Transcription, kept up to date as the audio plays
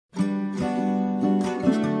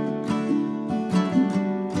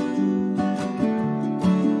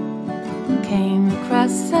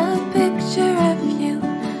just a picture of you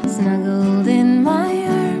snuggled in my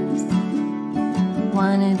arms.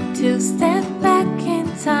 Wanted to step back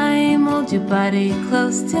in time, hold your body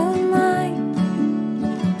close to mine.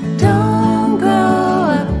 Don't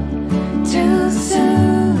grow up too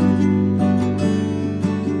soon.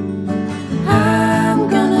 I'm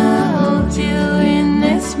gonna hold you in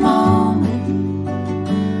this moment,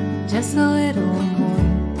 just a little more.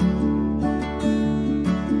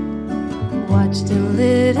 Watched a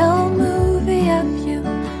little movie of you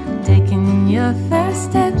taking your first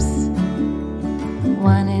steps.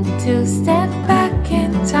 Wanted to step back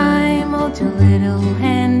in time, hold your little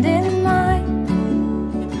hand in mine.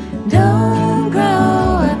 Don't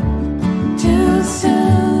grow up too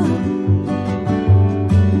soon.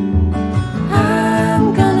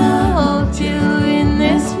 I'm gonna hold you in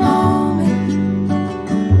this moment,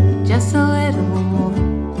 just a little more.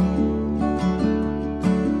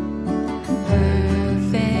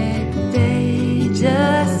 Perfect day,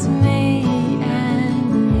 just me and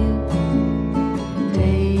you.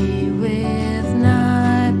 Day with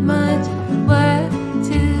not much work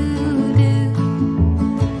to do.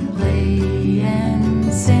 Play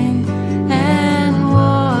and sing and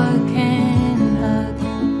walk and hug.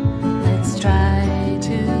 Let's try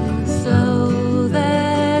to slow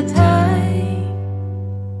the time.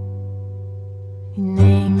 Your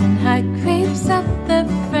name and heart creeps up the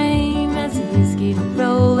frame as the years keep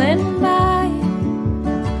rolling by.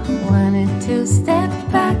 Wanted to step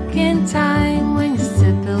back in time when you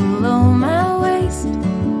sit below my waist.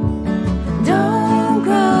 Don't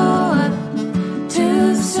grow up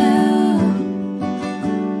too soon.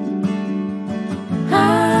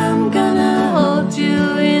 I'm gonna hold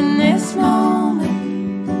you in this moment.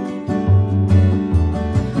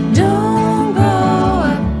 Don't grow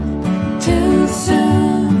up too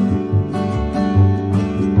soon.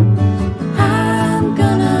 I'm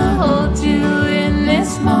gonna hold you in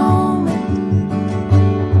this moment.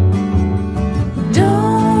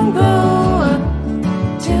 Don't grow up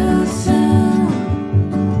too soon.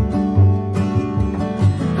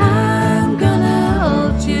 I'm gonna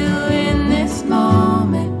hold you in this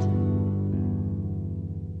moment.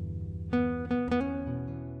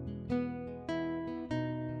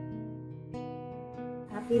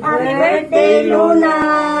 Happy birthday, Luna!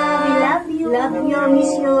 We love you. Love you,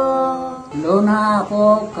 miss you. Luna,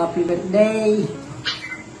 ako, happy birthday.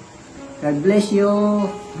 God bless you.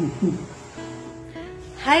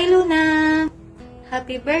 Hi, Luna!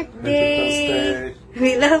 Happy birthday!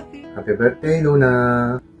 We love you. Happy birthday,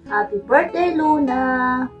 Luna. Happy birthday,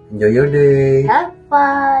 Luna! Enjoy your day. Have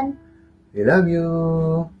fun! We love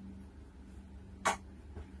you.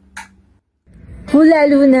 Hula,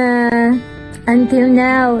 Luna! Until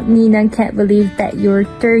now, Ninang can't believe that you're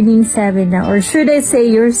turning 7 now. Or should I say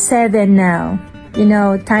you're 7 now? You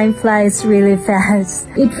know, time flies really fast.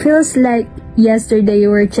 It feels like yesterday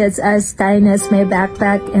you were just as tiny as my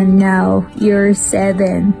backpack and now you're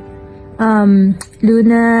 7.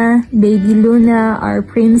 Luna, baby Luna, our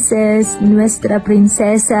princess, nuestra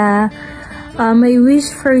princesa. My wish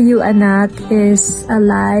for you, anak, is a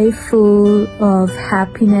life full of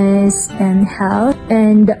happiness and health,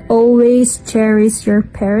 and always cherish your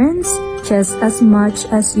parents just as much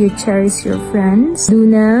as you cherish your friends.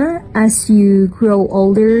 Luna, as you grow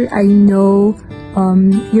older, I know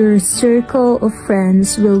your circle of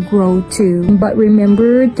friends will grow too. But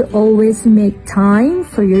remember to always make time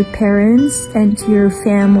for your parents and to your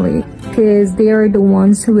family, because they are the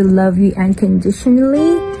ones who will love you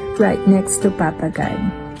unconditionally, right next to Papa God.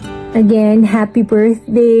 Again, happy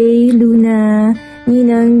birthday, Luna.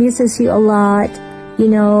 Ninang misses you a lot. You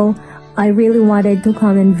know, I really wanted to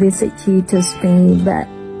come and visit you to Spain, but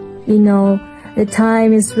you know, the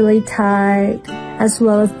time is really tight, as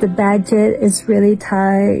well as the budget is really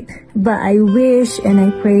tight. But I wish and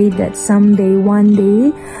I pray that someday, one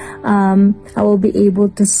day, I will be able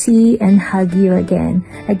to see and hug you again.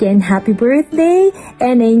 Again, happy birthday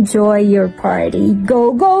and enjoy your party.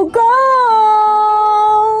 Go, go, go!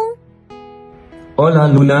 Hola,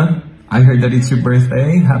 Luna. I heard that it's your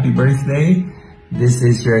birthday. Happy birthday. This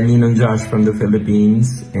is your Ninong Josh from the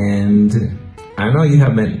Philippines. And I know you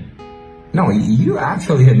haven't... No, you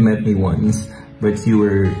actually had met me once, but you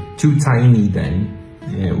were too tiny then.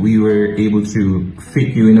 Yeah, we were able to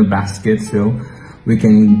fit you in a basket so we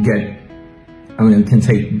can can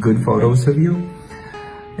take good photos of you.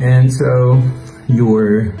 And so you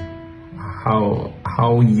were, how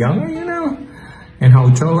young are you now? And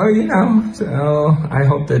how tall are you now? So I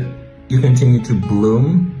hope that you continue to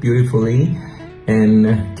bloom beautifully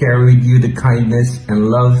and carry with you the kindness and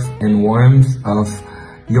love and warmth of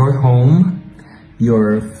your home,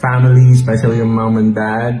 your family, especially your mom and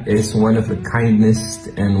dad, is one of the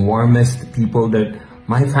kindest and warmest people that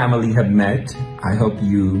my family have met. I hope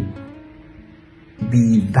you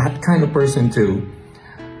be that kind of person too.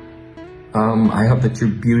 I hope that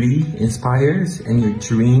your beauty inspires and your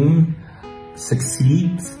dream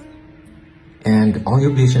succeeds and all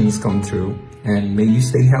your visions come true. And may you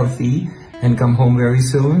stay healthy and come home very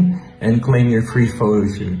soon and claim your free photo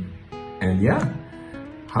shoot. And yeah,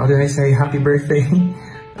 how do I say happy birthday?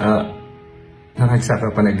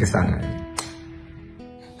 Nakagsaka pa nagkasanay.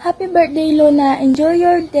 Happy birthday, Luna. Enjoy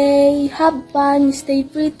your day. Have fun. Stay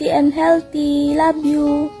pretty and healthy. Love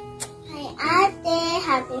you. Hi, Ate.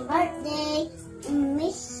 Happy birthday.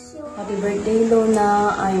 Miss you. Happy birthday,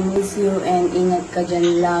 Luna. I miss you and ingat ka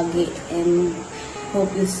dyan lagi. And hope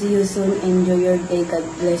you see you soon. Enjoy your day. God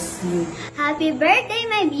bless you. Happy birthday,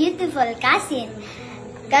 my beautiful cousin.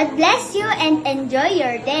 God bless you and enjoy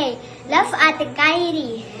your day. Love, Ate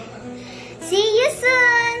Kyrie. See you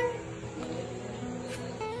soon.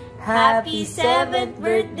 Happy 7th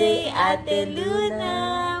birthday, Ate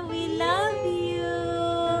Luna. We love you.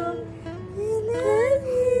 We love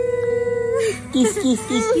you. Kiss, kiss,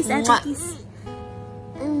 kiss, kiss, ate, kiss.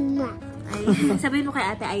 Ay, sabihin mo kay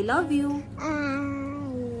ate, I love you.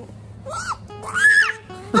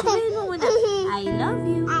 Sabihin mo muna, I love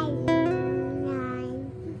you.